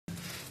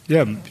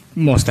Yeah,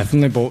 most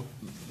definitely. But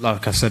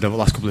like I said over the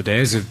last couple of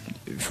days,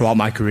 throughout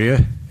my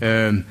career,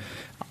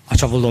 I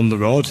travelled on the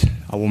road.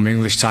 I won my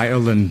English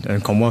title and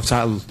Commonwealth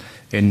title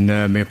in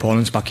my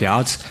opponent's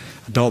backyards.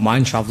 I don't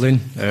mind travelling.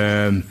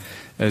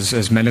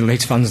 As many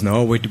Leeds fans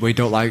know, we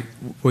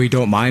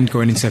don't mind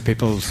going into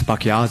people's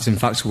backyards. In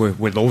fact,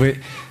 we love it,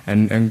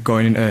 and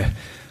going into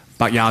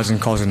backyards and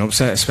causing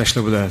upset,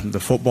 especially with the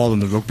football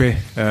and the rugby.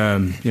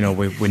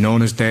 We're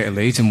known as dirty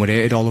Leeds, and we're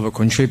hated all over the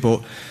country,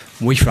 but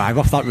we thrive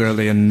off that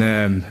really.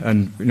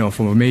 And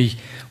for me,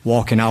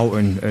 walking out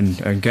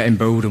and getting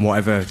booed and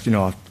whatever,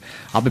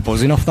 I'll be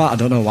buzzing off that. I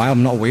don't know why.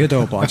 I'm not a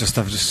weirdo, but it's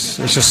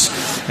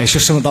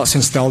just something that's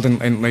instilled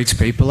in Leeds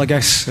people, I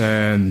guess.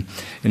 The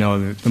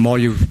more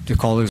you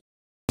call us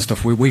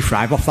stuff, we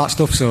thrive off that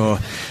stuff. So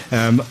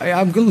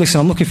I'm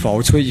looking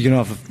forward to it. You're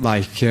gonna have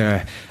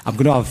I'm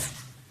gonna have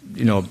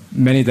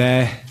many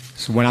there.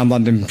 So when I'm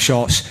landing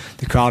shots,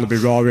 the crowd will be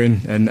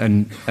roaring,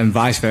 and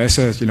vice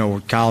versa.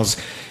 Carl's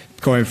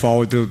going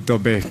forward,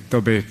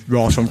 there'll be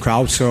roars from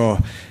crowd. So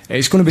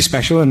it's going to be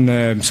special,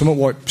 and something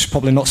what's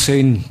probably not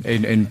seen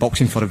in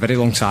boxing for a very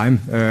long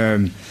time.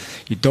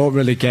 You don't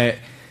really get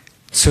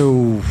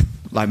two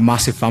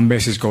massive fan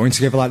bases going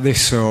together like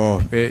this,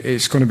 so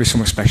it's going to be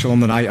something special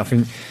on the night. I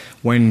think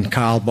when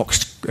Carl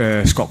boxed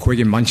Scott Quigg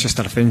in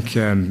Manchester, I think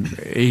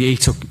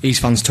his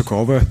fans took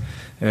over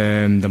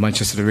the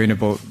Manchester Arena,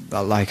 but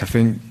I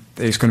think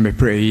it's going to be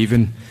pretty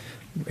even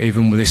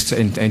with this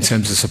in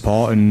terms of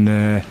support.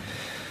 And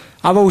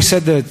I've always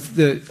said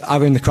that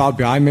having the crowd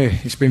behind me,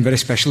 it's been very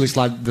special. It's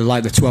like the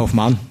 12th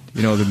man.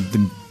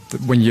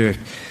 When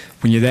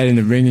you're there in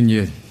the ring and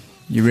you're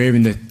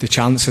hearing the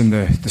chants and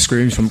the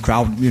screams from the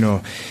crowd.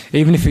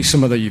 Even if it's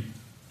something that you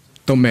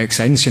don't make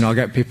sense. I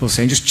get people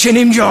saying, "Just chin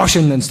him, Josh,"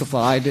 and stuff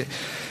like that.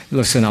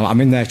 Listen,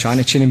 I'm in there trying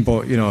to chin him,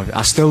 but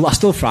I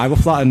still thrive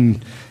off that,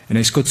 and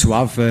it's good to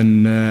have.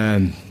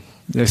 And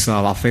listen,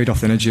 I'll feed off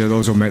the energy of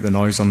those who make the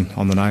noise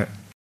on the night.